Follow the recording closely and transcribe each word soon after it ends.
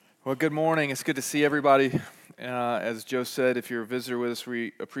Well, good morning. It's good to see everybody. As Joe said, if you're a visitor with us,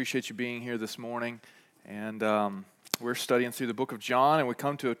 we appreciate you being here this morning. And we're studying through the book of John, and we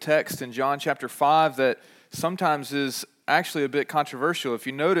come to a text in John chapter 5 that sometimes is actually a bit controversial. If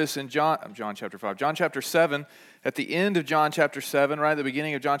you notice in John chapter 7, at the end of John chapter 7, right at the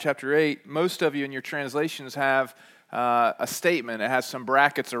beginning of John chapter 8, most of you in your translations have a statement. It has some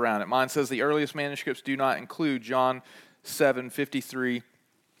brackets around it. Mine says the earliest manuscripts do not include John 7:53.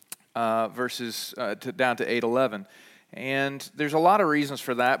 Verses down to 8:11. And there's a lot of reasons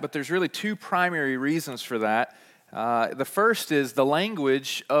for that, but there's really two primary reasons for that. The first is the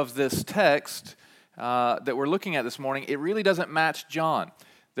language of this text that we're looking at this morning. It really doesn't match John.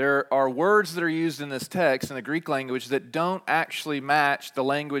 There are words that are used in this text in the Greek language that don't actually match the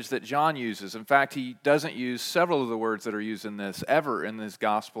language that John uses. In fact, he doesn't use several of the words that are used in this ever in this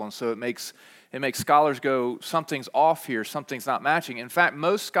gospel, and so it makes scholars go, something's off here, something's not matching. In fact,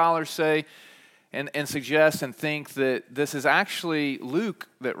 most scholars say and suggest and think that this is actually Luke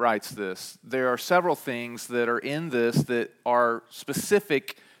that writes this. There are several things that are in this that are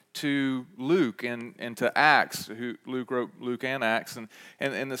specific to Luke and to Acts. Luke wrote Luke and Acts,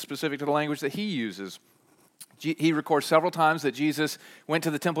 and the specific to the language that he uses. He records several times that Jesus went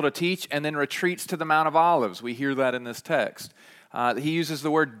to the temple to teach and then retreats to the Mount of Olives. We hear that in this text. He uses the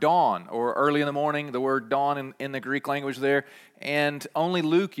word dawn, or early in the morning, the word dawn in the Greek language there, and only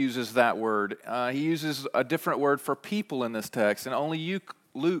Luke uses that word. He uses a different word for people in this text, and only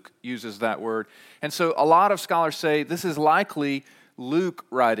Luke uses that word. And so a lot of scholars say this is likely Luke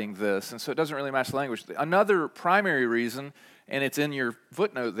writing this, and so it doesn't really match the language. Another primary reason, and it's in your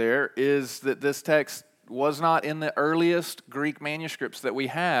footnote there, is that this text was not in the earliest Greek manuscripts that we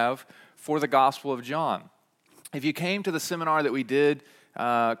have for the Gospel of John. If you came to the seminar that we did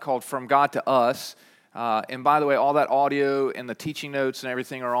called From God to Us, and by the way, all that audio and the teaching notes and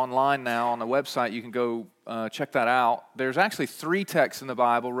everything are online now on the website. You can go check that out. There's actually 3 texts in the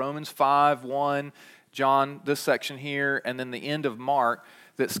Bible, Romans 5, 1, John, this section here, and then the end of Mark,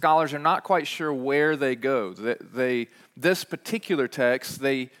 that scholars are not quite sure where they go. This particular text,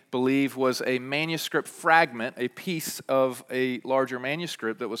 they believe, was a manuscript fragment, a piece of a larger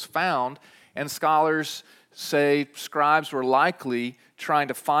manuscript that was found, and scholars say scribes were likely trying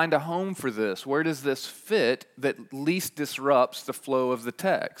to find a home for this. Where does this fit that least disrupts the flow of the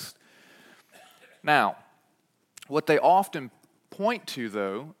text? Now, what they often point to,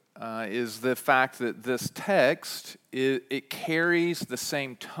 though, is the fact that this text, it carries the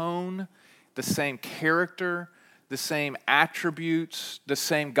same tone, the same character, the same attributes, the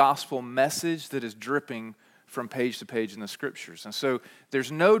same gospel message that is dripping from page to page in the Scriptures. And so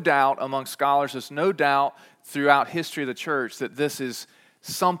there's no doubt among scholars, there's no doubt throughout history of the church that this is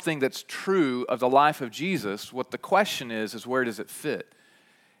something that's true of the life of Jesus. What the question is where does it fit?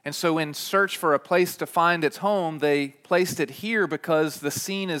 And so in search for a place to find its home, they placed it here because the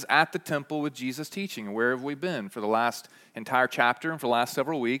scene is at the temple with Jesus teaching. And where have we been for the last entire chapter and for the last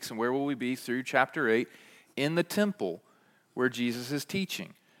several weeks? And where will we be through chapter 8? In the temple where Jesus is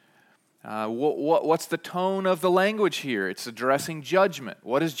teaching. What's the tone of the language here? It's addressing judgment.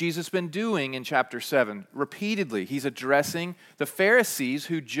 What has Jesus been doing in chapter 7? Repeatedly, he's addressing the Pharisees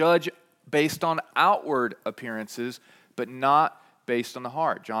who judge based on outward appearances, but not based on the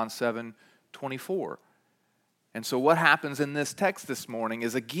heart. John 7:24. And so what happens in this text this morning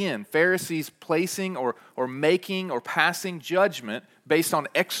is, again, Pharisees placing or making or passing judgment based on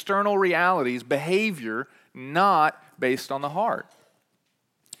external realities, behavior, not based on the heart.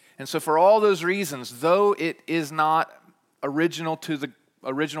 And so for all those reasons, though it is not original to the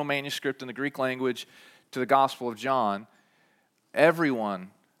original manuscript in the Greek language to the Gospel of John,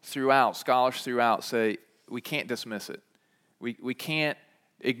 everyone throughout, scholars throughout, say we can't dismiss it. We can't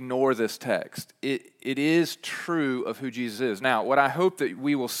ignore this text. It is true of who Jesus is. Now, what I hope that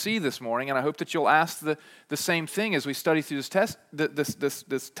we will see this morning, and I hope that you'll ask the same thing as we study through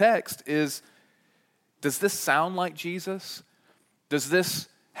this text, is, does this sound like Jesus? Does this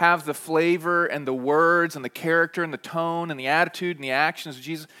have the flavor and the words and the character and the tone and the attitude and the actions of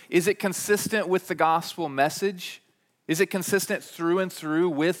Jesus? Is it consistent with the gospel message? Is it consistent through and through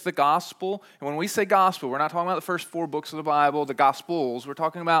with the gospel? And when we say gospel, we're not talking about the first 4 books of the Bible, the gospels. We're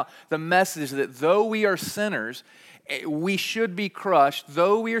talking about the message that though we are sinners, we should be crushed.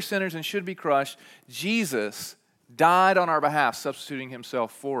 Though we are sinners and should be crushed, Jesus died on our behalf, substituting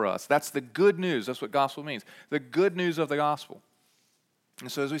himself for us. That's the good news. That's what gospel means. The good news of the gospel.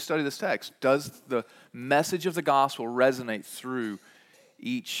 And so as we study this text, does the message of the gospel resonate through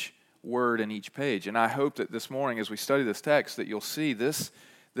each word in each page? And I hope that this morning as we study this text that you'll see this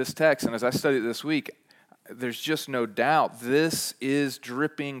text, and as I studied it this week, there's just no doubt this is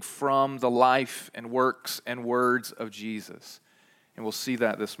dripping from the life and works and words of Jesus. And we'll see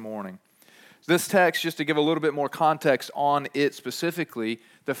that this morning. This text, just to give a little bit more context on it specifically,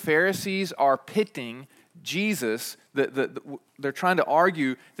 the Pharisees are pitting Jesus. They're trying to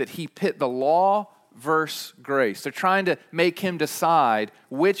argue that he pit the law versus grace. They're trying to make him decide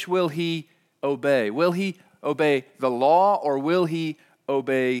which will he obey. Will he obey the law or will he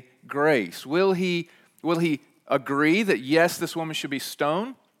obey grace? Will he agree that yes, this woman should be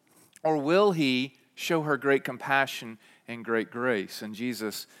stoned, or will he show her great compassion and great grace? And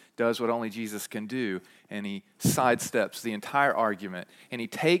Jesus does what only Jesus can do, and he sidesteps the entire argument, and he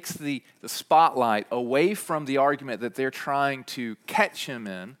takes the spotlight away from the argument that they're trying to catch him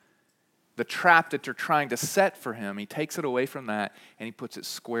in, the trap that they're trying to set for him. He takes it away from that, and he puts it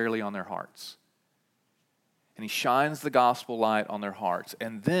squarely on their hearts. And he shines the gospel light on their hearts.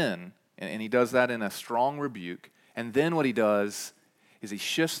 And then, and he does that in a strong rebuke, and then what he does is he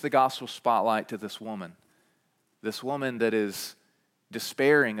shifts the gospel spotlight to this woman that is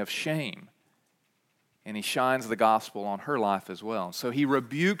despairing of shame. And he shines the gospel on her life as well. So he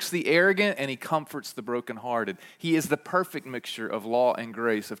rebukes the arrogant and he comforts the brokenhearted. He is the perfect mixture of law and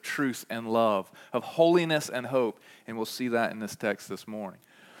grace, of truth and love, of holiness and hope. And we'll see that in this text this morning.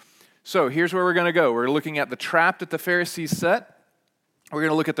 So here's where we're going to go. We're looking at the trap that the Pharisees set. We're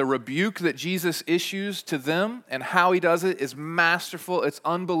going to look at the rebuke that Jesus issues to them, and how he does it is masterful. It's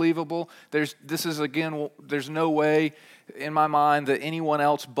unbelievable. There's no way in my mind that anyone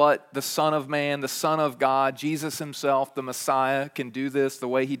else but the Son of Man, the Son of God, Jesus himself, the Messiah, can do this. The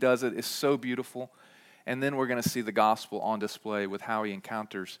way he does it is so beautiful. And then we're going to see the gospel on display with how he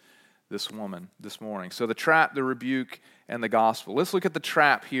encounters this woman this morning. So the trap, the rebuke, and the gospel. Let's look at the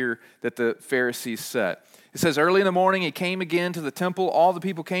trap here that the Pharisees set. It says, early in the morning he came again to the temple. All the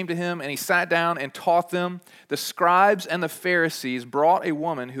people came to him, and he sat down and taught them. The scribes and the Pharisees brought a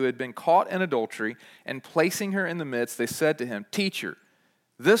woman who had been caught in adultery, and placing her in the midst, they said to him, Teacher,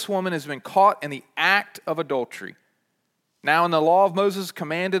 this woman has been caught in the act of adultery. Now in the law Moses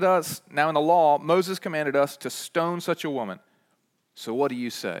commanded us to stone such a woman. So what do you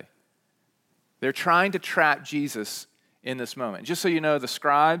say? They're trying to trap Jesus in this moment. Just so you know, the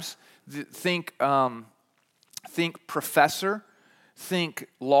scribes think professor, think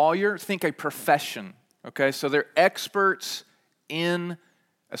lawyer, think a profession. Okay, so they're experts in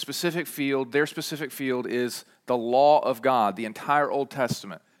a specific field. Their specific field is the law of God, the entire Old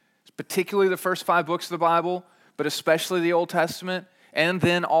Testament. Particularly the first 5 books of the Bible, but especially the Old Testament, and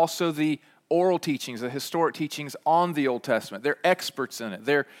then also the oral teachings, the historic teachings on the Old Testament. They're experts in it.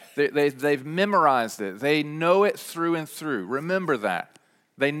 They've memorized it. They know it through and through. Remember that.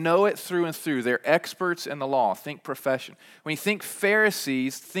 They know it through and through. They're experts in the law. Think profession. When you think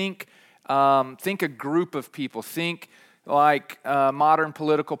Pharisees, think a group of people. Think like modern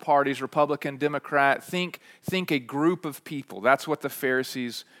political parties, Republican, Democrat. Think a group of people. That's what the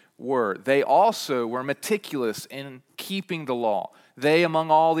Pharisees were. They also were meticulous in keeping the law. They, among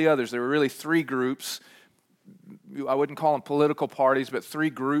all the others, there were really 3 groups. I wouldn't call them political parties, but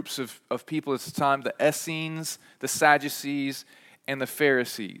 3 groups of people at the time: the Essenes, the Sadducees, and the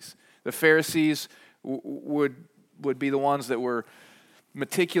Pharisees. The Pharisees would be the ones that were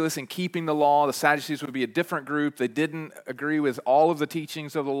meticulous in keeping the law. The Sadducees would be a different group. They didn't agree with all of the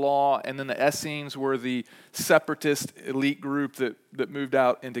teachings of the law. And then the Essenes were the separatist elite group that moved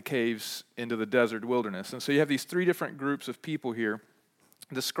out into caves into the desert wilderness. And so you have these 3 different groups of people here.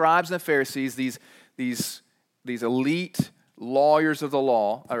 The scribes and the Pharisees, these elite lawyers of the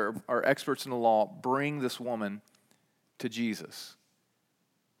law, or experts in the law, bring this woman to Jesus.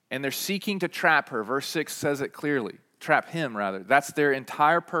 And they're seeking to trap her. Verse 6 says it clearly. Trap him, rather. That's their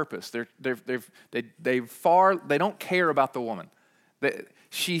entire purpose. They don't care about the woman.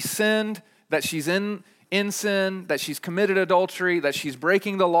 She sinned, that she's in sin, that she's committed adultery, that she's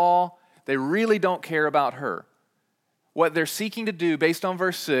breaking the law. They really don't care about her. What they're seeking to do, based on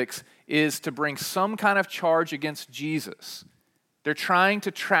verse 6, is to bring some kind of charge against Jesus. They're trying to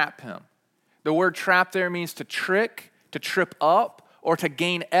trap him. The word trap there means to trick, to trip up, or to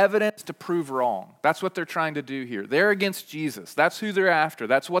gain evidence to prove wrong. That's what they're trying to do here. They're against Jesus. That's who they're after.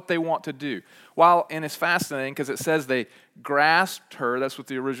 That's what they want to do. And it's fascinating because it says they grasped her. That's what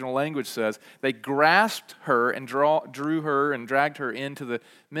the original language says. They grasped her and drew her and dragged her into the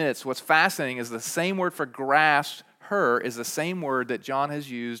midst. What's fascinating is the same word for grasped her is the same word that John has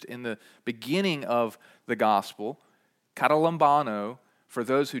used in the beginning of the gospel, katalambano, for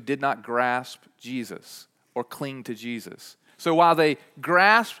those who did not grasp Jesus or cling to Jesus. So while they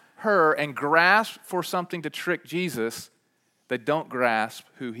grasp her and grasp for something to trick Jesus, they don't grasp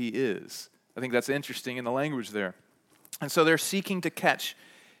who he is. I think that's interesting in the language there. And so they're seeking to catch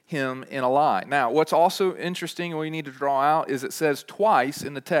him in a lie. Now, what's also interesting and we need to draw out is it says twice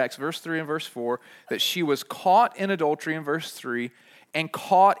in the text, verse 3 and verse 4, that she was caught in adultery in verse 3 and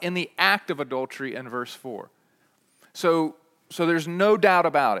caught in the act of adultery in verse 4. So there's no doubt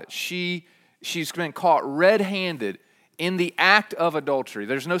about it. She's been caught red-handed in the act of adultery.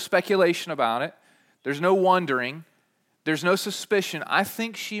 There's no speculation about it. There's no wondering. There's no suspicion. I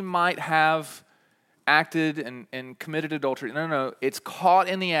think she might have acted and committed adultery. No, it's caught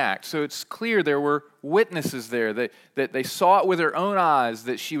in the act. So it's clear there were witnesses there that they saw it with their own eyes,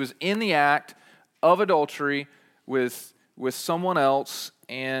 that she was in the act of adultery with someone else.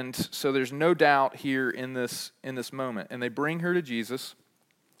 And so there's no doubt here in this moment. And they bring her to Jesus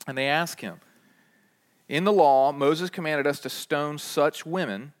and they ask him, in the law, Moses commanded us to stone such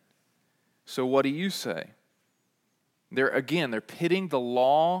women. So what do you say? They're pitting the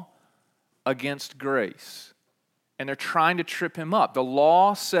law against grace. And they're trying to trip him up. The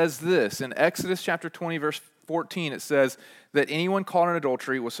law says this. In Exodus chapter 20, verse 14, it says that anyone caught in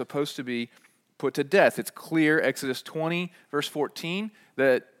adultery was supposed to be put to death. It's clear, Exodus 20, verse 14,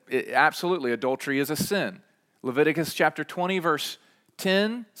 that absolutely adultery is a sin. Leviticus chapter 20, verse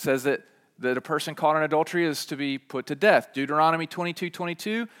 10 says that a person caught in adultery is to be put to death. Deuteronomy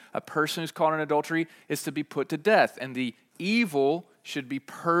 22:22, a person who's caught in adultery is to be put to death. And the evil should be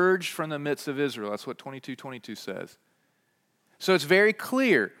purged from the midst of Israel. That's what 22:22 says. So it's very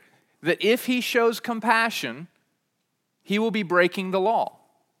clear that if he shows compassion, he will be breaking the law.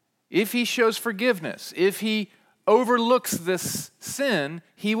 If he shows forgiveness, if he overlooks this sin,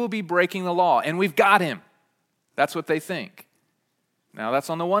 he will be breaking the law. And we've got him. That's what they think. Now, that's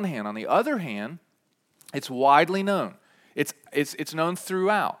on the one hand. On the other hand, it's widely known. It's known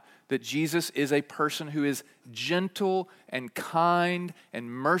throughout that Jesus is a person who is gentle and kind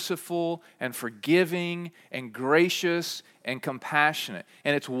and merciful and forgiving and gracious and compassionate.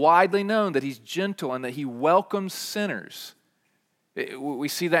 And it's widely known that he's gentle and that he welcomes sinners. We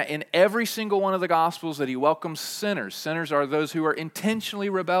see that in every single one of the Gospels, that he welcomes sinners. Sinners are those who are intentionally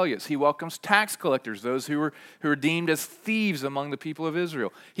rebellious. He welcomes tax collectors, those who are deemed as thieves among the people of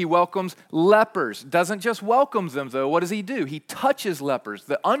Israel. He welcomes lepers. Doesn't just welcome them, though. What does he do? He touches lepers.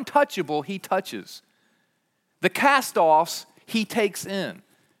 The untouchable, he touches. The cast-offs, he takes in.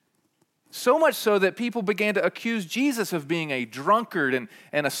 So much so that people began to accuse Jesus of being a drunkard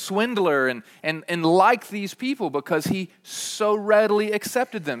and a swindler and like these people because he so readily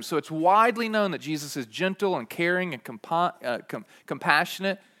accepted them. So it's widely known that Jesus is gentle and caring and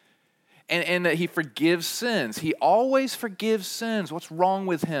compassionate and that he forgives sins. He always forgives sins. What's wrong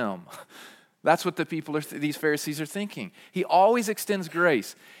with him? That's what these Pharisees are thinking. He always extends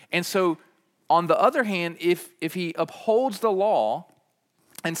grace. And so on the other hand, if he upholds the law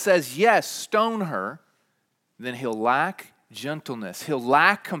and says, yes, stone her, then he'll lack gentleness. He'll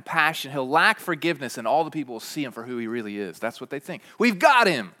lack compassion. He'll lack forgiveness, and all the people will see him for who he really is. That's what they think. We've got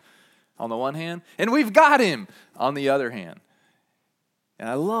him on the one hand, and we've got him on the other hand. And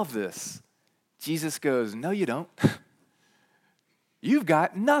I love this. Jesus goes, no, you don't. You've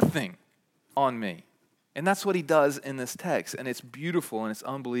got nothing on me. And that's what he does in this text, and it's beautiful and it's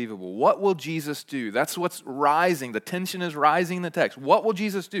unbelievable. What will Jesus do? That's what's rising. The tension is rising in the text. What will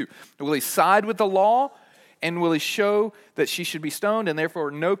Jesus do? Will he side with the law, and will he show that she should be stoned and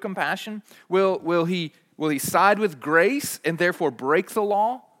therefore no compassion? Will he side with grace and therefore break the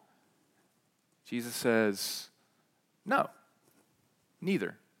law? Jesus says, no,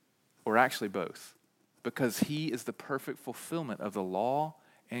 neither, or actually both, because he is the perfect fulfillment of the law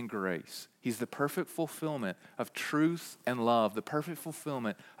and grace. He's the perfect fulfillment of truth and love, the perfect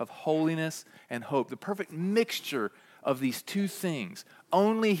fulfillment of holiness and hope, the perfect mixture of these two things.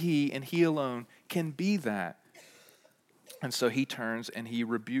 Only he and he alone can be that. And so he turns and he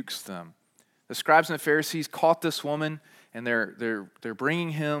rebukes them. The scribes and the Pharisees caught this woman, and they're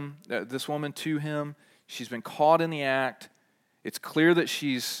bringing this woman to him. She's been caught in the act. It's clear that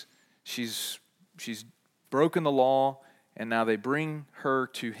she's broken the law. And now they bring her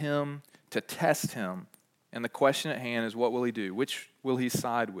to him to test him. And the question at hand is, what will he do? Which will he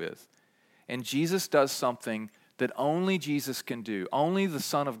side with? And Jesus does something that only Jesus can do, only the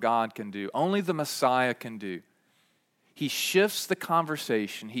Son of God can do, only the Messiah can do. He shifts the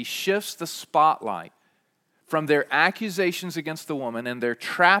conversation. He shifts the spotlight from their accusations against the woman and their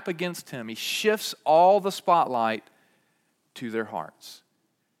trap against him. He shifts all the spotlight to their hearts.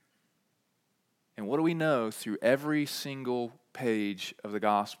 And what do we know through every single page of the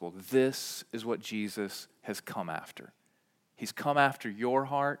gospel? This is what Jesus has come after. He's come after your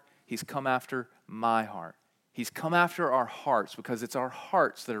heart. He's come after my heart. He's come after our hearts because it's our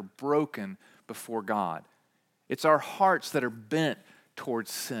hearts that are broken before God. It's our hearts that are bent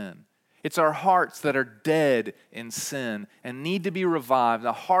towards sin. It's our hearts that are dead in sin and need to be revived,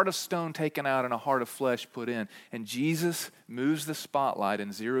 a heart of stone taken out and a heart of flesh put in. And Jesus moves the spotlight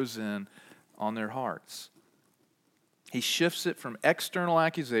and zeroes in on their hearts. He shifts it from external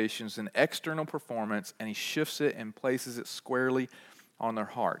accusations and external performance, and he shifts it and places it squarely on their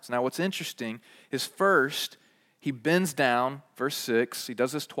hearts. Now, what's interesting is first, he bends down, verse 6, he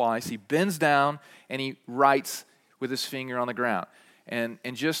does this twice. He bends down and he writes with his finger on the ground. And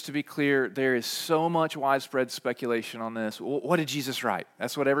just to be clear, there is so much widespread speculation on this. What did Jesus write?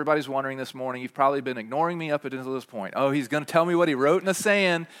 That's what everybody's wondering this morning. You've probably been ignoring me up until this point. Oh, he's going to tell me what he wrote in the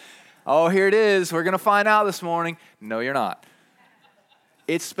sand. Oh, here it is. We're going to find out this morning. No, you're not.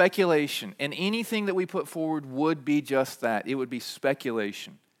 It's speculation. And anything that we put forward would be just that. It would be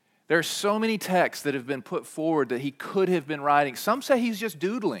speculation. There are so many texts that have been put forward that he could have been writing. Some say he's just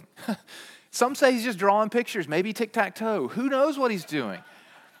doodling. Some say he's just drawing pictures, maybe tic-tac-toe. Who knows what he's doing?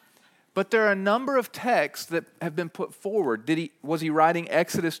 But there are a number of texts that have been put forward. Was he writing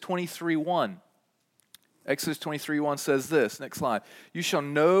Exodus 23:1? Exodus 23:1 says this. Next slide. You shall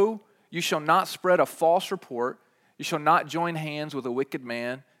not spread a false report. You shall not join hands with a wicked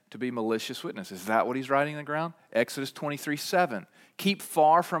man to be malicious witness. Is that what he's writing on the ground? Exodus 23:7. Keep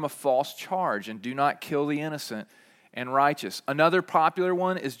far from a false charge and do not kill the innocent and righteous. Another popular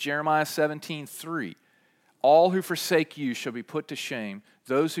one is Jeremiah 17:3. All who forsake you shall be put to shame.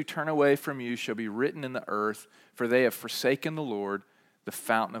 Those who turn away from you shall be written in the earth, for they have forsaken the Lord, the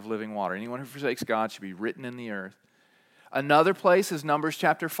fountain of living water. Anyone who forsakes God should be written in the earth. Another place is Numbers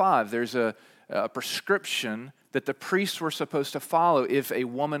chapter 5. There's a prescription that the priests were supposed to follow if a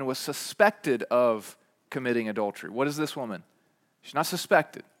woman was suspected of committing adultery. What is this woman? She's not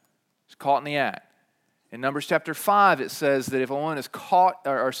suspected. She's caught in the act. In Numbers chapter 5, it says that if a woman is caught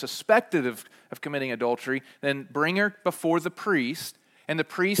or suspected of committing adultery, then bring her before the priest, and the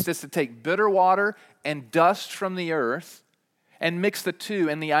priest is to take bitter water and dust from the earth and mix the two.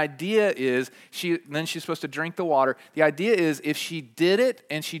 And the idea is, then she's supposed to drink the water. The idea is if she did it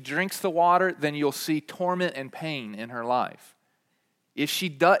and she drinks the water, then you'll see torment and pain in her life. If she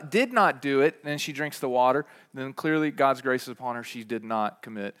did not do it and she drinks the water, then clearly God's grace is upon her. She did not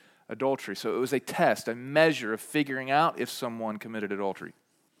commit adultery. So it was a test, a measure of figuring out if someone committed adultery.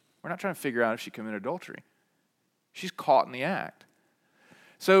 We're not trying to figure out if she committed adultery. She's caught in the act.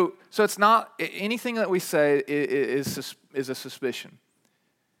 So it's not, anything that we say is a suspicion.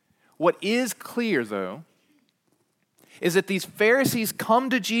 What is clear, though, is that these Pharisees come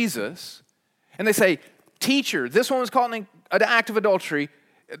to Jesus and they say, "Teacher, this woman's caught in an act of adultery.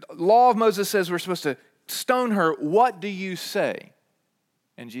 Law of Moses says we're supposed to stone her. What do you say?"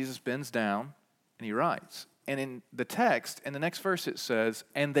 And Jesus bends down and he writes. And in the text, in the next verse it says,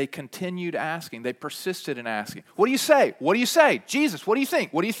 and they continued asking. They persisted in asking. What do you say? What do you say? Jesus, what do you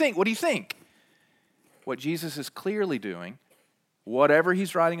think? What do you think? What do you think? What Jesus is clearly doing, whatever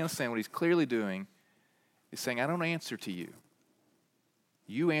he's writing in the sand, what he's clearly doing is saying, I don't answer to you.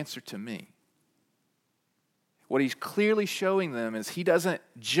 You answer to me. What he's clearly showing them is he doesn't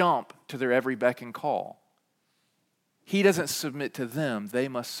jump to their every beck and call. He doesn't submit to them. They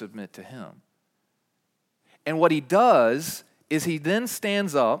must submit to him. And what he does is he then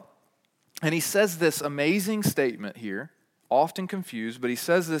stands up and he says this amazing statement here, often confused, but he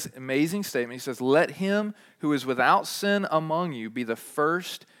says this amazing statement. He says, "Let him who is without sin among you be the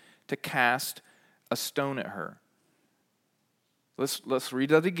first to cast a stone at her." Let's read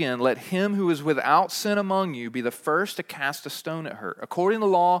that again. "Let him who is without sin among you be the first to cast a stone at her." According to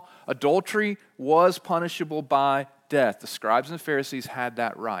the law, adultery was punishable by death. The scribes and Pharisees had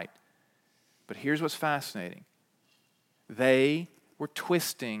that right. But here's what's fascinating. They were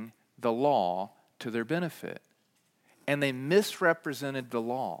twisting the law to their benefit, and they misrepresented the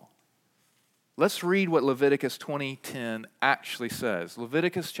law. Let's read what Leviticus 20:10 actually says.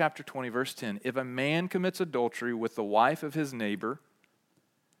 Leviticus chapter 20, verse 10. "If a man commits adultery with the wife of his neighbor,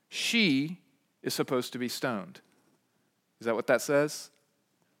 she is supposed to be stoned." Is that what that says?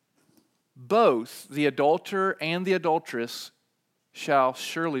 "Both the adulterer and the adulteress shall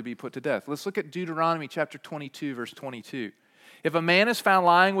surely be put to death." Let's look at Deuteronomy chapter 22, verse 22. "If a man is found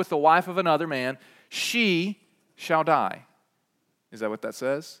lying with the wife of another man, she shall die." Is that what that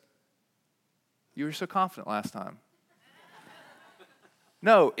says? You were so confident last time.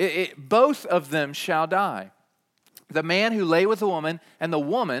 No, both of them shall die. "The man who lay with a woman and the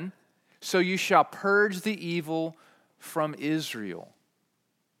woman, so you shall purge the evil from Israel."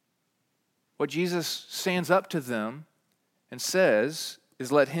 What Jesus stands up to them and says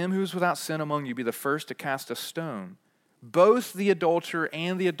is let him who is without sin among you be the first to cast a stone. Both the adulterer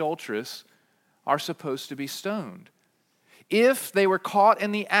and the adulteress are supposed to be stoned. If they were caught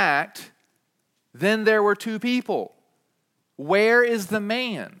in the act, then there were two people. Where is the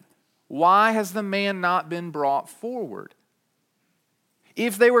man? Why has the man not been brought forward?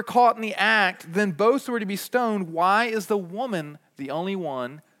 If they were caught in the act, then both were to be stoned. Why is the woman the only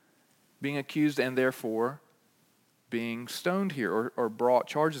one being accused and therefore being stoned here or brought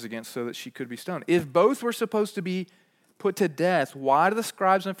charges against so that she could be stoned? If both were supposed to be put to death, why do the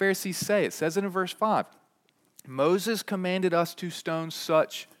scribes and Pharisees say? It says it in verse 5. Moses commanded us to stone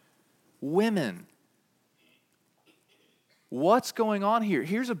such women. What's going on here?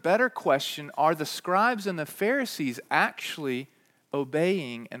 Here's a better question. Are the scribes and the Pharisees actually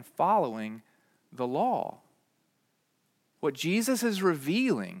obeying and following the law? What Jesus is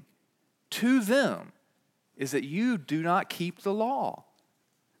revealing to them is that you do not keep the law.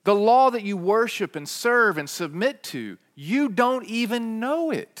 The law that you worship and serve and submit to, you don't even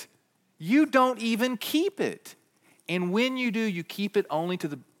know it. You don't even keep it. And when you do, you keep it only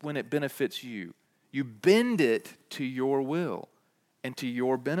when it benefits you. You bend it to your will and to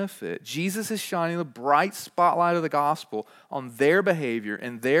your benefit. Jesus is shining the bright spotlight of the gospel on their behavior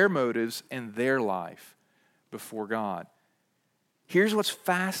and their motives and their life before God. Here's what's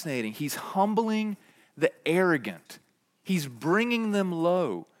fascinating. He's humbling the arrogant. He's bringing them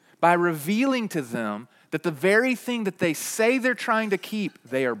low by revealing to them that the very thing that they say they're trying to keep,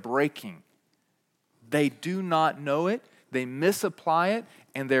 they are breaking. They do not know it, they misapply it,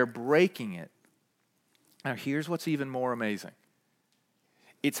 and they're breaking it. Now, here's what's even more amazing.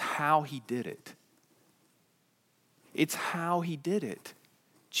 It's how he did it. It's how he did it.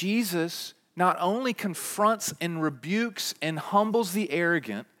 Jesus not only confronts and rebukes and humbles the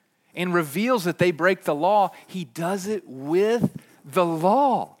arrogant and reveals that they break the law, he does it with the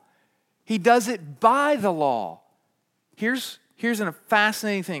law. He does it by the law. Here's a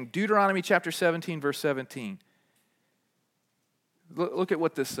fascinating thing. Deuteronomy chapter 17, verse 17. Look at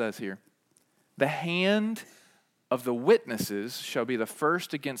what this says here. The hand of the witnesses shall be the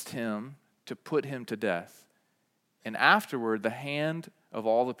first against him to put him to death, and afterward the hand of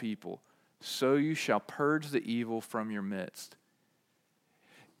all the people. So you shall purge the evil from your midst.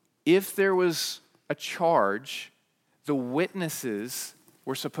 If there was a charge, the witnesses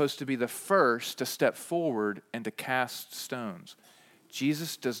were supposed to be the first to step forward and to cast stones.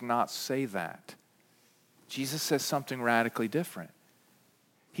 Jesus does not say that. Jesus says something radically different.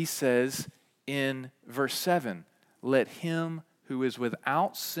 He says in verse 7, let him who is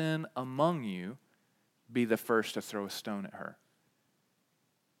without sin among you be the first to throw a stone at her.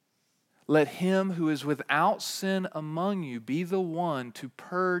 Let him who is without sin among you be the one to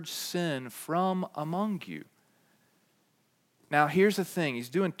purge sin from among you. Now, here's the thing. He's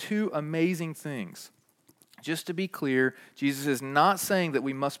doing two amazing things. Just to be clear, Jesus is not saying that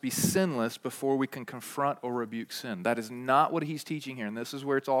we must be sinless before we can confront or rebuke sin. That is not what he's teaching here, and this is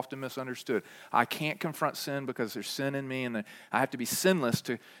where it's often misunderstood. I can't confront sin because there's sin in me, and I have to be sinless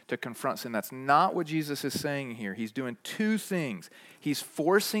to confront sin. That's not what Jesus is saying here. He's doing two things. He's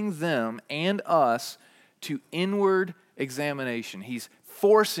forcing them and us to inward examination. He's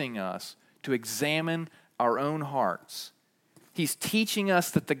forcing us to examine our own hearts. He's teaching us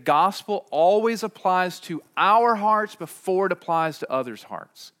that the gospel always applies to our hearts before it applies to others'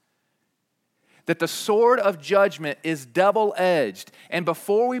 hearts. That the sword of judgment is double-edged, and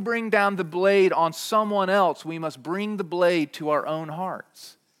before we bring down the blade on someone else, we must bring the blade to our own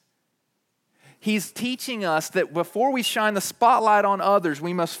hearts. He's teaching us that before we shine the spotlight on others,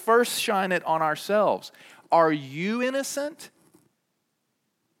 we must first shine it on ourselves. Are you innocent?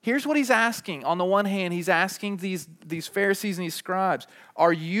 Here's what he's asking. On the one hand, he's asking these Pharisees and these scribes,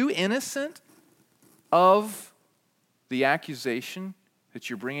 are you innocent of the accusation that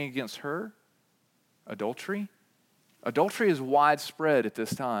you're bringing against her? Adultery? Adultery is widespread at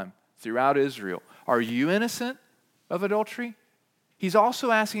this time throughout Israel. Are you innocent of adultery? He's also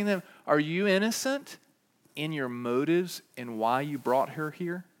asking them, are you innocent in your motives and why you brought her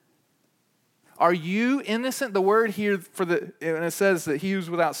here? Are you innocent? The word here when it says that he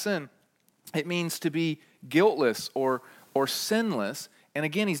who's without sin, it means to be guiltless or sinless. And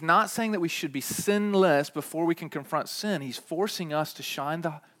again, he's not saying that we should be sinless before we can confront sin. He's forcing us to shine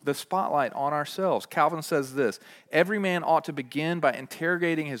the spotlight on ourselves. Calvin says this, every man ought to begin by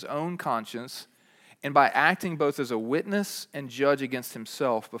interrogating his own conscience and by acting both as a witness and judge against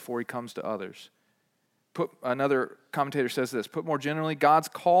himself before he comes to others. Another commentator says this, put more generally, God's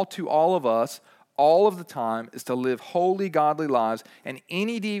call to all of us all of the time is to live holy, godly lives, and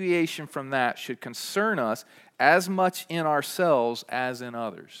any deviation from that should concern us as much in ourselves as in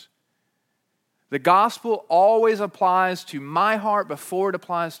others. The gospel always applies to my heart before it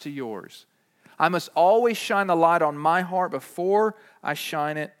applies to yours. I must always shine the light on my heart before I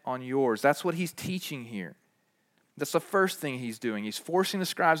shine it on yours. That's what he's teaching here. That's the first thing he's doing. He's forcing the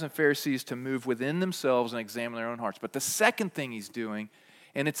scribes and Pharisees to move within themselves and examine their own hearts. But the second thing he's doing,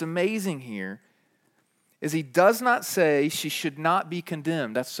 and it's amazing here, is he does not say she should not be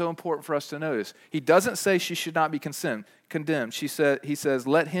condemned. That's so important for us to notice. He doesn't say she should not be condemned. He says,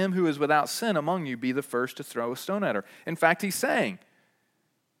 let him who is without sin among you be the first to throw a stone at her. In fact, he's saying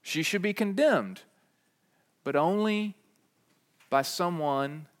she should be condemned, but only by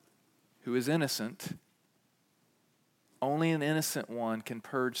someone who is innocent. Only an innocent one can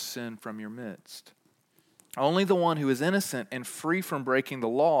purge sin from your midst. Only the one who is innocent and free from breaking the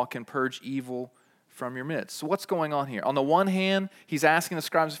law can purge evil from your midst. So what's going on here? On the one hand, he's asking the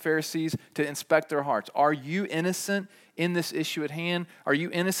scribes and Pharisees to inspect their hearts. Are you innocent in this issue at hand? Are you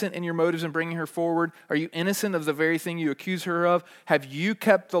innocent in your motives in bringing her forward? Are you innocent of the very thing you accuse her of? Have you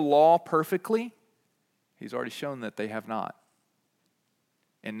kept the law perfectly? He's already shown that they have not.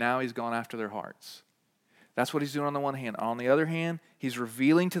 And now he's gone after their hearts. That's what he's doing on the one hand. On the other hand, he's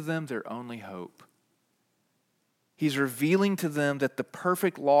revealing to them their only hope. He's revealing to them that the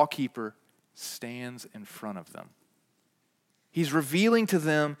perfect lawkeeper stands in front of them. He's revealing to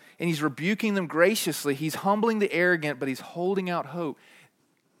them and he's rebuking them graciously. He's humbling the arrogant, but he's holding out hope.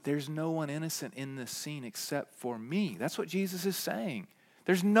 There's no one innocent in this scene except for me. That's what Jesus is saying.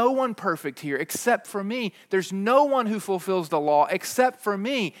 There's no one perfect here except for me. There's no one who fulfills the law except for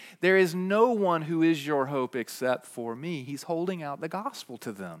me. There is no one who is your hope except for me. He's holding out the gospel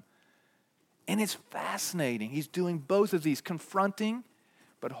to them. And it's fascinating. He's doing both of these, confronting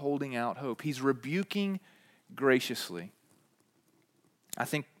but holding out hope. He's rebuking graciously. I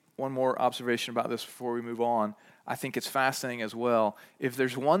think one more observation about this before we move on. I think it's fascinating as well. If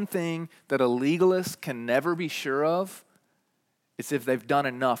there's one thing that a legalist can never be sure of, it's if they've done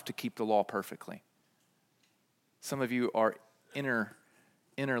enough to keep the law perfectly. Some of you are inner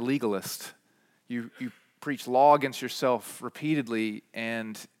legalists. You preach law against yourself repeatedly,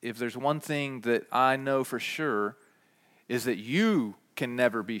 and if there's one thing that I know for sure is that you can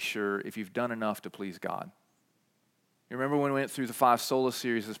never be sure if you've done enough to please God. You remember when we went through the 5 Sola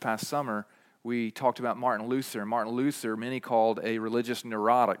series this past summer, we talked about Martin Luther. Martin Luther, many called a religious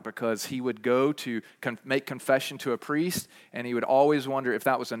neurotic because he would go to make confession to a priest and he would always wonder if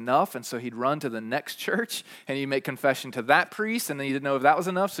that was enough, and so he'd run to the next church and he'd make confession to that priest, and then he didn't know if that was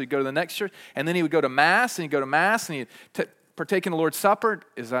enough, so he'd go to the next church, and then he would go to Mass and he'd partake in the Lord's Supper.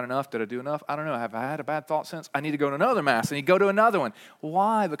 Is that enough? Did I do enough? I don't know. Have I had a bad thought since? I need to go to another Mass, and he'd go to another one.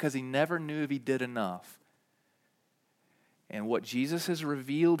 Why? Because he never knew if he did enough. And what Jesus has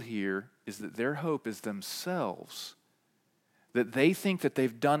revealed here is that their hope is themselves. That they think that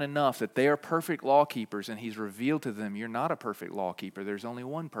they've done enough, that they are perfect law keepers, and he's revealed to them, you're not a perfect law keeper. There's only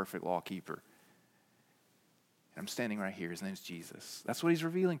one perfect law keeper. And I'm standing right here. His name's Jesus. That's what he's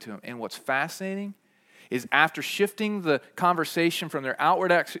revealing to them. And what's fascinating is after shifting the conversation from their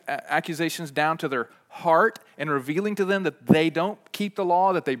outward accusations down to their heart and revealing to them that they don't keep the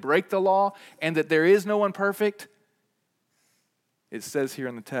law, that they break the law, and that there is no one perfect, it says here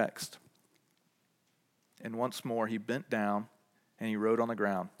in the text, and once more he bent down and he wrote on the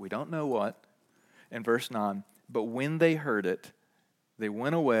ground. We don't know what. In verse 9, but when they heard it, they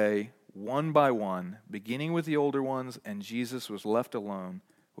went away one by one, beginning with the older ones, and Jesus was left alone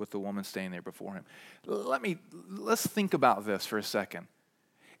with the woman standing there before him. Let's think about this for a second.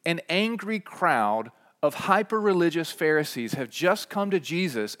 An angry crowd of hyper-religious Pharisees have just come to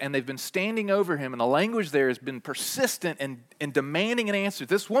Jesus, and they've been standing over him, and the language there has been persistent and demanding an answer.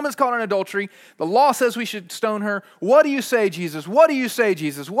 This woman's caught in adultery. The law says we should stone her. What do you say, Jesus? What do you say,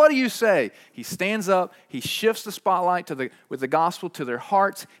 Jesus? What do you say? He stands up. He shifts the spotlight with the gospel to their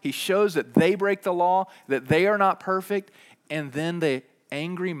hearts. He shows that they break the law, that they are not perfect, and then the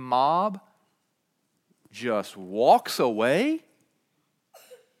angry mob just walks away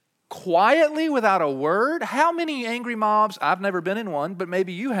quietly without a word. How many angry mobs, I've never been in one, but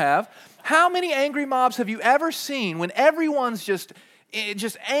maybe you have. How many angry mobs have you ever seen when everyone's just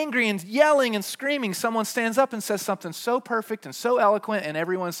angry and yelling and screaming? Someone stands up and says something so perfect and so eloquent, and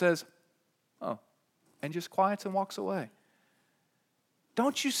everyone says, oh, and just quiets and walks away.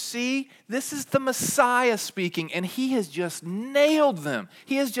 Don't you see? This is the Messiah speaking, and he has just nailed them.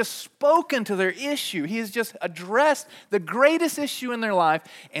 He has just spoken to their issue. He has just addressed the greatest issue in their life,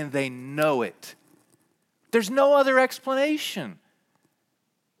 and they know it. There's no other explanation.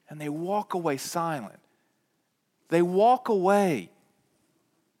 and they walk away silent. They walk away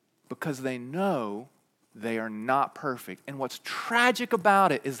because they know they are not perfect. And what's tragic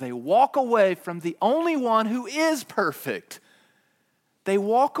about it is they walk away from the only one who is perfect. They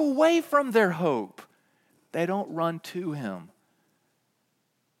walk away from their hope. They don't run to him.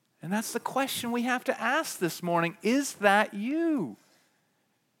 And that's the question we have to ask this morning. Is that you?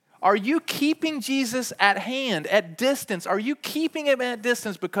 Are you keeping Jesus at hand, at distance? Are you keeping him at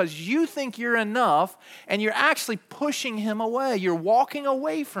distance because you think you're enough and you're actually pushing him away? You're walking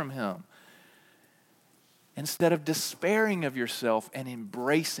away from him instead of despairing of yourself and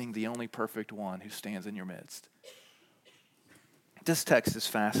embracing the only perfect one who stands in your midst. This text is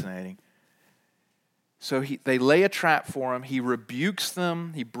fascinating. So they lay a trap for him. He rebukes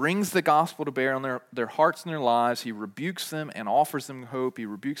them. He brings the gospel to bear on their hearts and their lives. He rebukes them and offers them hope. He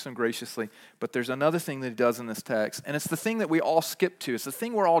rebukes them graciously. But there's another thing that he does in this text, and it's the thing that we all skip to. It's the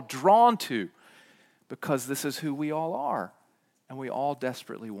thing we're all drawn to because this is who we all are and we all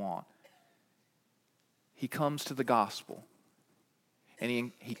desperately want. He comes to the gospel,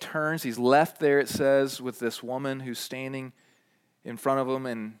 and he turns. He's left there, it says, with this woman who's standing in front of him,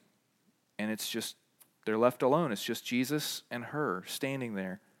 and it's just, they're left alone. It's just Jesus and her standing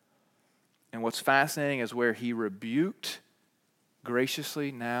there. And what's fascinating is where he rebuked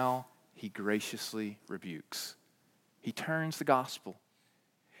graciously, now he graciously rebukes. He turns the gospel.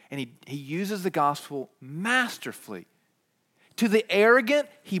 And he uses the gospel masterfully. To the arrogant,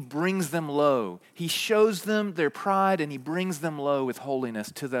 he brings them low. He shows them their pride and he brings them low with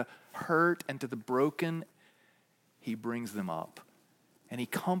holiness. To the hurt and to the broken, he brings them up. And he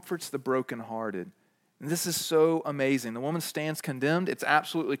comforts the brokenhearted. And this is so amazing. The woman stands condemned. It's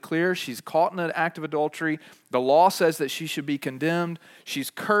absolutely clear. She's caught in an act of adultery. The law says that she should be condemned.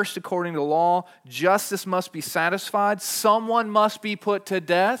 She's cursed according to the law. Justice must be satisfied. Someone must be put to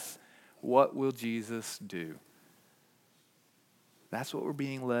death. What will Jesus do? That's what we're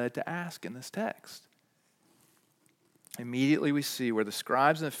being led to ask in this text. Immediately we see where the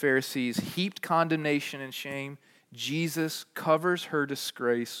scribes and the Pharisees heaped condemnation and shame, Jesus covers her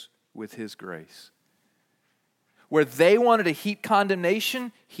disgrace with his grace. Where they wanted to heap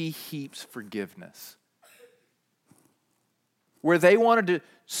condemnation, he heaps forgiveness. Where they wanted to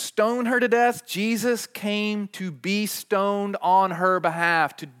stone her to death, Jesus came to be stoned on her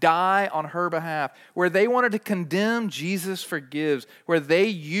behalf, to die on her behalf. Where they wanted to condemn, Jesus forgives. Where they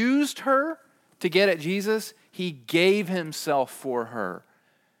used her to get at Jesus, he gave himself for her.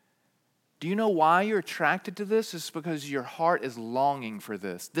 Do you know why you're attracted to this? It's because your heart is longing for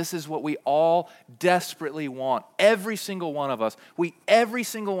this. This is what we all desperately want. Every single one of us. Every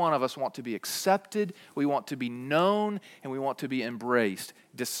single one of us want to be accepted, we want to be known, and we want to be embraced,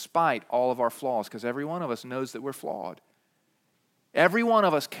 despite all of our flaws, because every one of us knows that we're flawed. Every one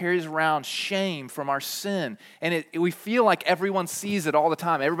of us carries around shame from our sin, and we feel like everyone sees it all the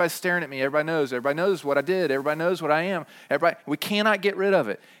time. Everybody's staring at me. Everybody knows what I did. Everybody knows what I am. We cannot get rid of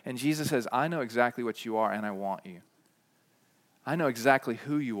it. And Jesus says, I know exactly what you are, and I want you. I know exactly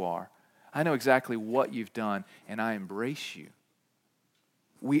who you are. I know exactly what you've done, and I embrace you.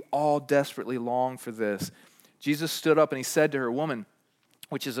 We all desperately long for this. Jesus stood up and he said to her, woman,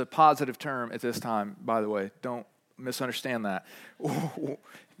 which is a positive term at this time, by the way. Don't misunderstand that.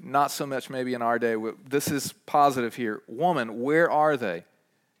 Not so much maybe in our day. This is positive here. Woman, where are they?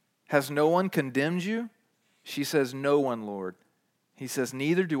 Has no one condemned you? She says, no one, Lord. He says,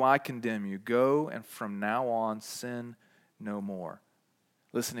 neither do I condemn you. Go, and from now on, sin no more.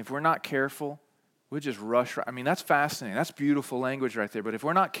 Listen, if we're not careful, we'll just rush. That's fascinating. That's beautiful language right there. But if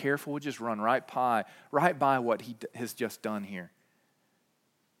we're not careful, we'll just run right by what he has just done here.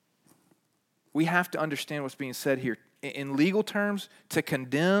 We have to understand what's being said here. In legal terms, to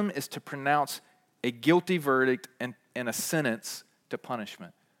condemn is to pronounce a guilty verdict and a sentence to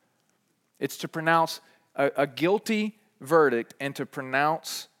punishment. It's to pronounce a guilty verdict and to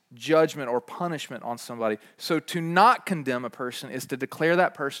pronounce judgment or punishment on somebody. So to not condemn a person is to declare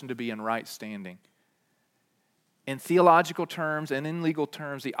that person to be in right standing. In theological terms and in legal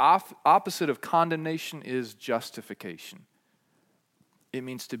terms, the opposite of condemnation is justification. It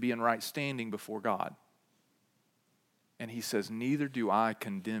means to be in right standing before God. And he says, neither do I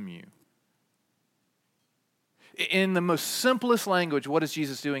condemn you. In the most simplest language, what is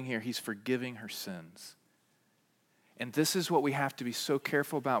Jesus doing here? He's forgiving her sins. And this is what we have to be so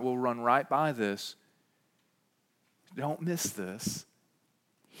careful about. We'll run right by this. Don't miss this.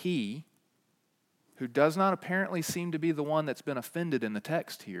 He, who does not apparently seem to be the one that's been offended in the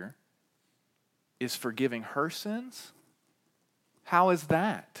text here, is forgiving her sins? How is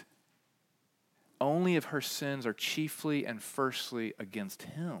that? only if her sins are chiefly and firstly against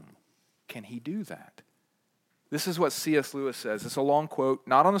him can he do that. This is what C.S. Lewis says. It's a long quote,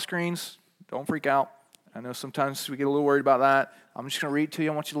 not on the screens. Don't freak out. I know sometimes we get a little worried about that. I'm just going to read it to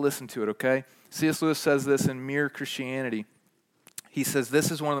you. I want you to listen to it, okay? C.S. Lewis says this in Mere Christianity. He says,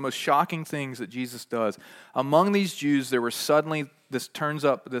 this is one of the most shocking things that Jesus does. Among these Jews, there was suddenly, this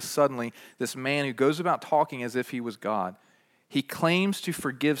man who goes about talking as if he was God. He claims to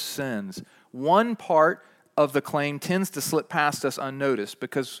forgive sins. One part of the claim tends to slip past us unnoticed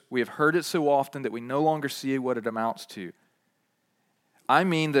because we have heard it so often that we no longer see what it amounts to. I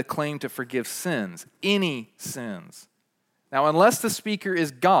mean the claim to forgive sins, any sins. Now, unless the speaker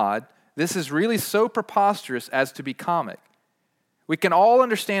is God, this is really so preposterous as to be comic. We can all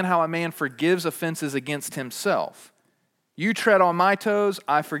understand how a man forgives offenses against himself. You tread on my toes,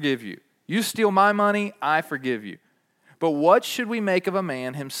 I forgive you. You steal my money, I forgive you. But what should we make of a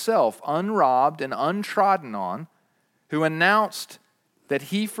man himself, unrobbed and untrodden on, who announced that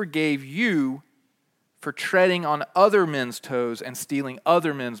he forgave you for treading on other men's toes and stealing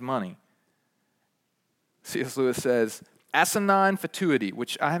other men's money? C.S. Lewis says, asinine fatuity,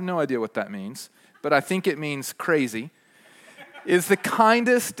 which I have no idea what that means, but I think it means crazy, is the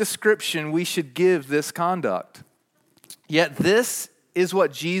kindest description we should give this conduct. Yet this is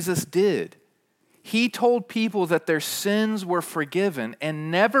what Jesus did. He told people that their sins were forgiven and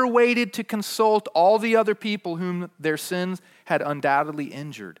never waited to consult all the other people whom their sins had undoubtedly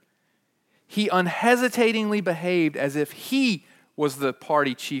injured. He unhesitatingly behaved as if he was the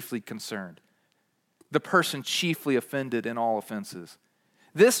party chiefly concerned, the person chiefly offended in all offenses.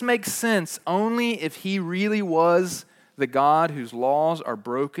 This makes sense only if he really was the God whose laws are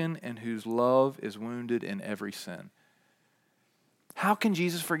broken and whose love is wounded in every sin. How can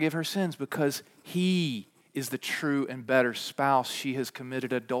Jesus forgive her sins? Because he is the true and better spouse she has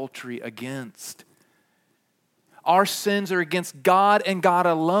committed adultery against. Our sins are against God and God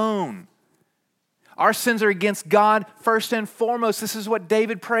alone. Our sins are against God first and foremost. This is what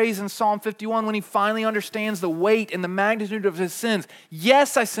David prays in Psalm 51 when he finally understands the weight and the magnitude of his sins.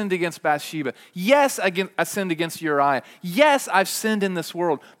 Yes, I sinned against Bathsheba. Yes, I sinned against Uriah. Yes, I've sinned in this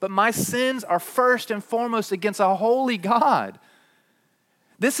world. But my sins are first and foremost against a holy God.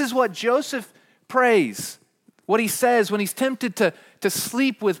 This is what Joseph prays, what he says when he's tempted to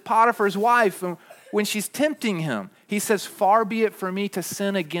sleep with Potiphar's wife, when she's tempting him. He says, far be it for me to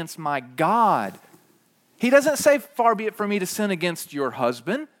sin against my God. He doesn't say, far be it for me to sin against your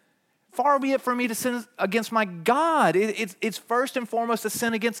husband. Far be it for me to sin against my God. It's first and foremost a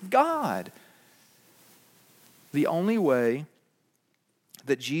sin against God. The only way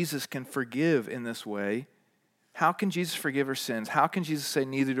that Jesus can forgive in this way, how can Jesus forgive her sins? How can Jesus say,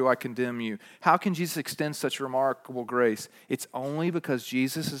 neither do I condemn you? How can Jesus extend such remarkable grace? It's only because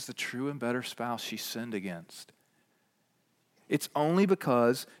Jesus is the true and better spouse she sinned against. It's only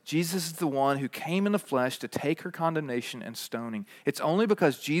because Jesus is the one who came in the flesh to take her condemnation and stoning. It's only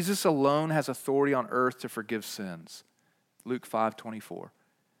because Jesus alone has authority on earth to forgive sins. Luke 5:24.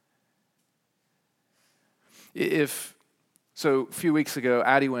 So a few weeks ago,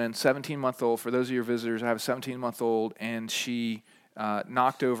 Addie Wynn, 17-month-old, for those of your visitors, I have a 17-month-old, and she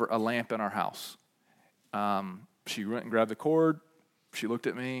knocked over a lamp in our house. She went and grabbed the cord, she looked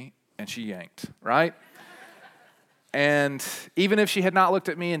at me, and she yanked, right? And even if she had not looked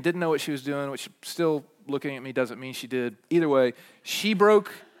at me and didn't know what she was doing, which still looking at me doesn't mean she did, either way, she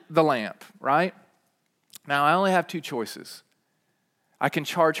broke the lamp, right? Now, I only have two choices. I can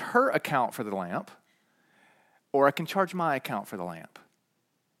charge her account for the lamp, or I can charge my account for the lamp.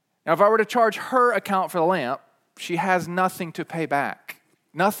 Now, if I were to charge her account for the lamp, she has nothing to pay back,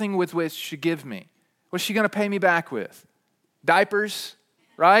 nothing with which to give me. What's she going to pay me back with? Diapers,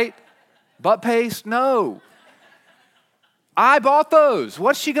 right? Butt paste? No. I bought those.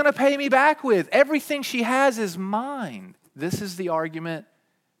 What's she going to pay me back with? Everything she has is mine. This is the argument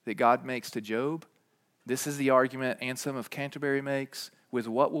that God makes to Job. This is the argument Anselm of Canterbury makes. With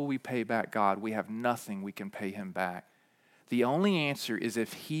what will we pay back God? We have nothing we can pay him back. The only answer is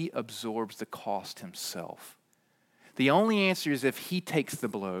if he absorbs the cost himself. The only answer is if he takes the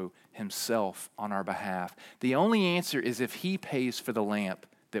blow himself on our behalf. The only answer is if he pays for the lamp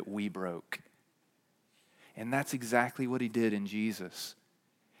that we broke. And that's exactly what he did in Jesus.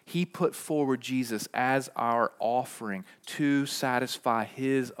 He put forward Jesus as our offering to satisfy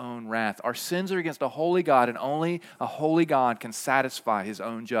his own wrath. Our sins are against a holy God, and only a holy God can satisfy his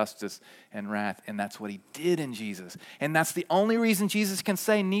own justice and wrath. And that's what he did in Jesus. And that's the only reason Jesus can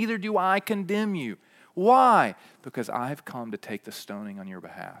say, neither do I condemn you. Why? Because I've come to take the stoning on your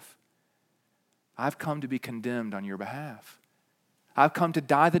behalf. I've come to be condemned on your behalf. I've come to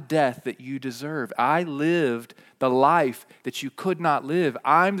die the death that you deserve. I lived the life that you could not live.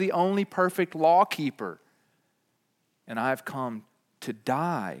 I'm the only perfect law keeper. And I've come to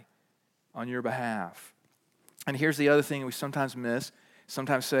die on your behalf. And here's the other thing we sometimes miss.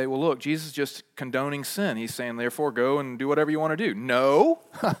 Sometimes say, well, look, Jesus is just condoning sin. He's saying, therefore, go and do whatever you want to do. No.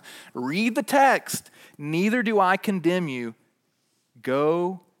 Read the text. Neither do I condemn you.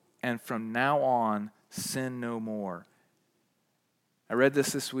 Go, and from now on, sin no more. I read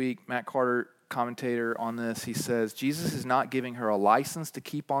this week. Matt Carter, commentator on this, he says, Jesus is not giving her a license to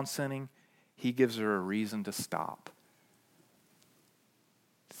keep on sinning. He gives her a reason to stop.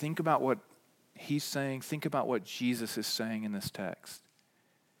 Think about what he's saying. Think about what Jesus is saying in this text.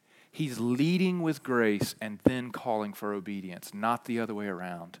 He's leading with grace and then calling for obedience, not the other way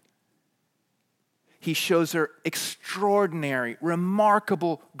around. He shows her extraordinary,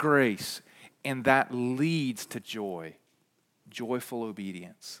 remarkable grace, and that leads to joy, joyful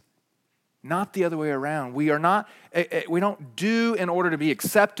obedience. Not the other way around. We don't do in order to be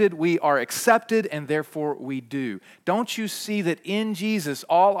accepted. We are accepted, and therefore we do. Don't you see that in Jesus,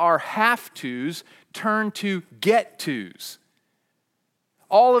 all our have-tos turn to get-tos?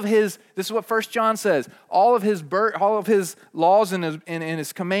 All of his, this is what 1 John says, all of his laws and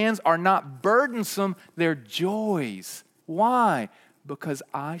his commands are not burdensome, they're joys. Why? Because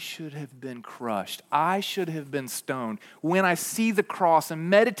I should have been crushed. I should have been stoned. When I see the cross and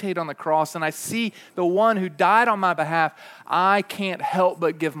meditate on the cross and I see the one who died on my behalf, I can't help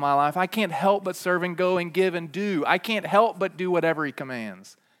but give my life. I can't help but serve and go and give and do. I can't help but do whatever he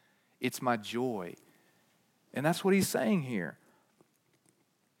commands. It's my joy. And that's what he's saying here.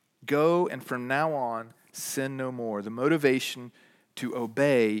 Go, and from now on, sin no more. The motivation to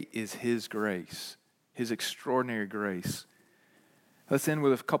obey is his grace, his extraordinary grace. Let's end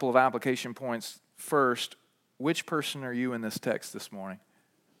with a couple of application points. First, which person are you in this text this morning?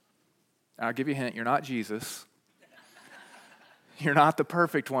 I'll give you a hint. You're not Jesus. You're not the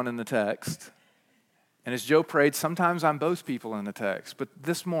perfect one in the text. And as Joe prayed, sometimes I'm both people in the text. But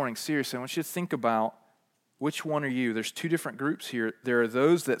this morning, seriously, I want you to think about which one are you? There's two different groups here. There are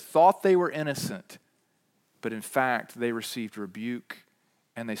those that thought they were innocent, but in fact, they received rebuke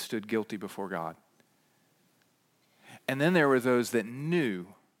and they stood guilty before God. And then there were those that knew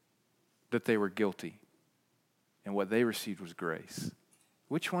that they were guilty, and what they received was grace.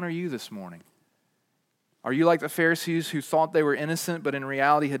 Which one are you this morning? Are you like the Pharisees who thought they were innocent, but in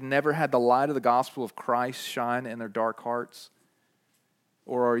reality had never had the light of the gospel of Christ shine in their dark hearts?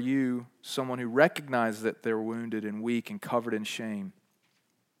 Or are you someone who recognizes that they're wounded and weak and covered in shame?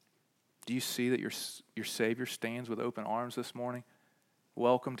 Do you see that your Savior stands with open arms this morning,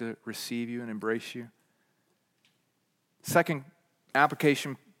 welcome to receive you and embrace you? Second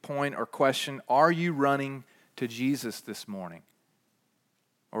application point or question, are you running to Jesus this morning?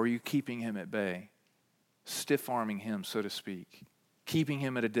 Or are you keeping him at bay, stiff-arming him, so to speak, keeping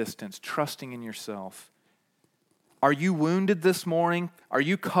him at a distance, trusting in yourself? Are you wounded this morning? Are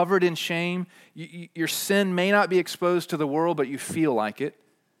you covered in shame? Your sin may not be exposed to the world, but you feel like it.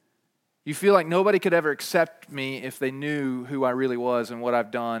 You feel like nobody could ever accept me if they knew who I really was and what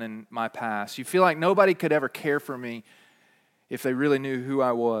I've done in my past. You feel like nobody could ever care for me if they really knew who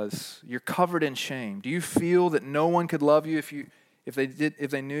I was. You're covered in shame. Do you feel that no one could love you if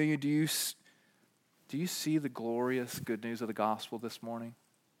they knew you? Do you see the glorious good news of the gospel this morning?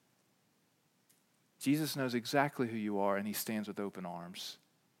 Jesus knows exactly who you are, and he stands with open arms.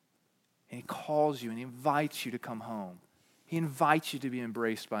 And he calls you, and he invites you to come home. He invites you to be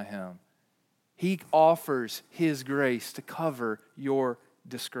embraced by him. He offers his grace to cover your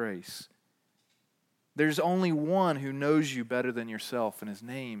disgrace. There's only one who knows you better than yourself, and his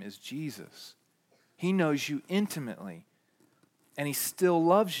name is Jesus. He knows you intimately, and he still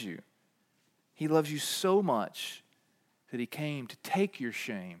loves you. He loves you so much that he came to take your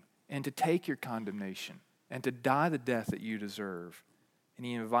shame and to take your condemnation and to die the death that you deserve. And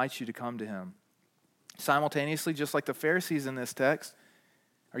he invites you to come to him. Simultaneously, just like the Pharisees in this text,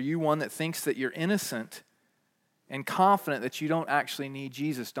 are you one that thinks that you're innocent and confident that you don't actually need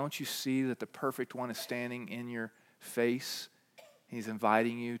Jesus? Don't you see that the perfect one is standing in your face? He's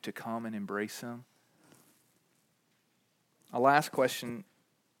inviting you to come and embrace him. A last question,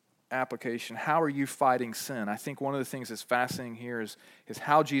 application. How are you fighting sin? I think one of the things that's fascinating here is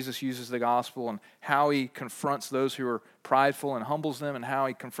how Jesus uses the gospel and how he confronts those who are prideful and humbles them, and how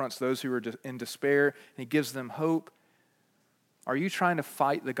he confronts those who are in despair and he gives them hope. Are you trying to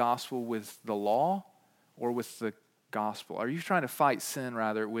fight the gospel with the law or with the gospel? Are you trying to fight sin,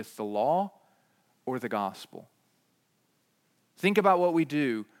 rather, with the law or the gospel? Think about what we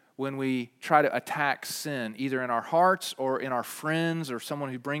do when we try to attack sin, either in our hearts or in our friends or someone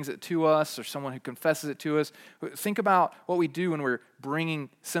who brings it to us or someone who confesses it to us. Think about what we do when we're bringing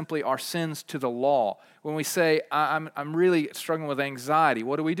simply our sins to the law. When we say, I'm really struggling with anxiety,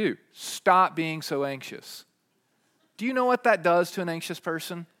 what do? Stop being so anxious. Do you know what that does to an anxious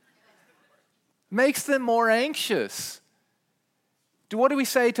person? Makes them more anxious. What do we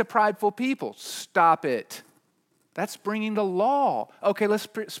say to prideful people? Stop it. That's bringing the law. Okay, let's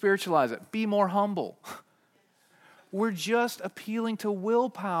spiritualize it. Be more humble. We're just appealing to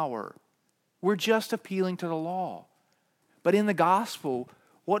willpower. We're just appealing to the law. But in the gospel,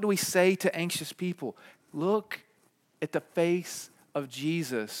 what do we say to anxious people? Look at the face of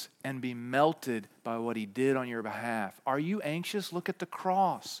Jesus and be melted by what he did on your behalf. Are you anxious? Look at the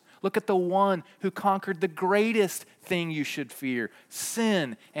cross. Look at the one who conquered the greatest thing you should fear,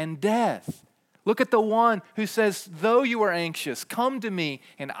 sin and death. Look at the one who says, though you are anxious, come to me,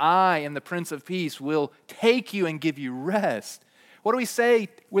 and I am the Prince of Peace, will take you and give you rest. What do we say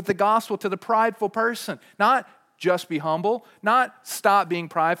with the gospel to the prideful person? Not just be humble, not stop being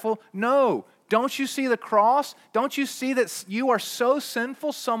prideful. No, don't you see the cross? Don't you see that you are so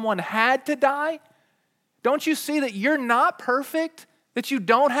sinful someone had to die? Don't you see that you're not perfect, that you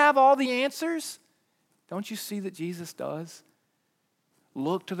don't have all the answers? Don't you see that Jesus does?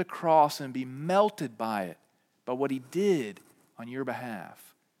 Look to the cross and be melted by it, by what he did on your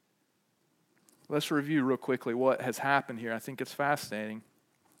behalf. Let's review real quickly what has happened here. I think it's fascinating.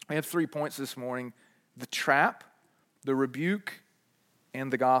 We have 3 points this morning: the trap, the rebuke,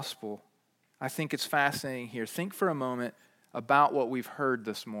 and the gospel. I think it's fascinating here. Think for a moment about what we've heard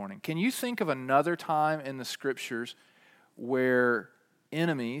this morning. Can you think of another time in the scriptures where an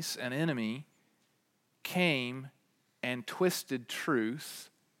enemy came and twisted truth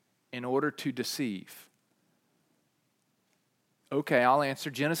in order to deceive? Okay, I'll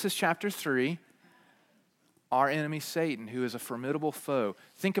answer. Genesis chapter 3, our enemy Satan, who is a formidable foe.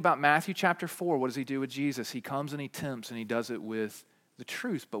 Think about Matthew chapter 4. What does he do with Jesus? He comes and he tempts, and he does it with the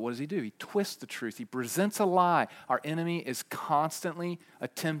truth. But what does he do? He twists the truth. He presents a lie. Our enemy is constantly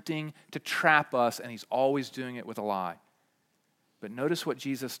attempting to trap us, and he's always doing it with a lie. But notice what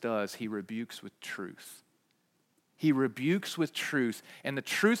Jesus does. He rebukes with truth. He rebukes with truth. And the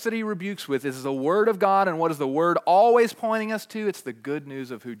truth that he rebukes with is the Word of God. And what is the Word always pointing us to? It's the good news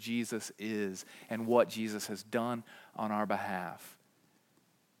of who Jesus is and what Jesus has done on our behalf.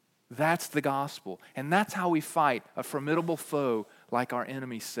 That's the gospel. And that's how we fight a formidable foe like our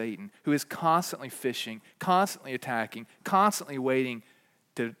enemy Satan, who is constantly fishing, constantly attacking, constantly waiting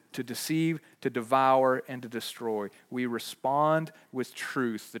to deceive, to devour, and to destroy. We respond with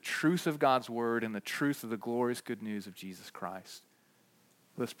truth, the truth of God's word and the truth of the glorious good news of Jesus Christ.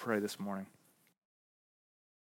 Let's pray this morning.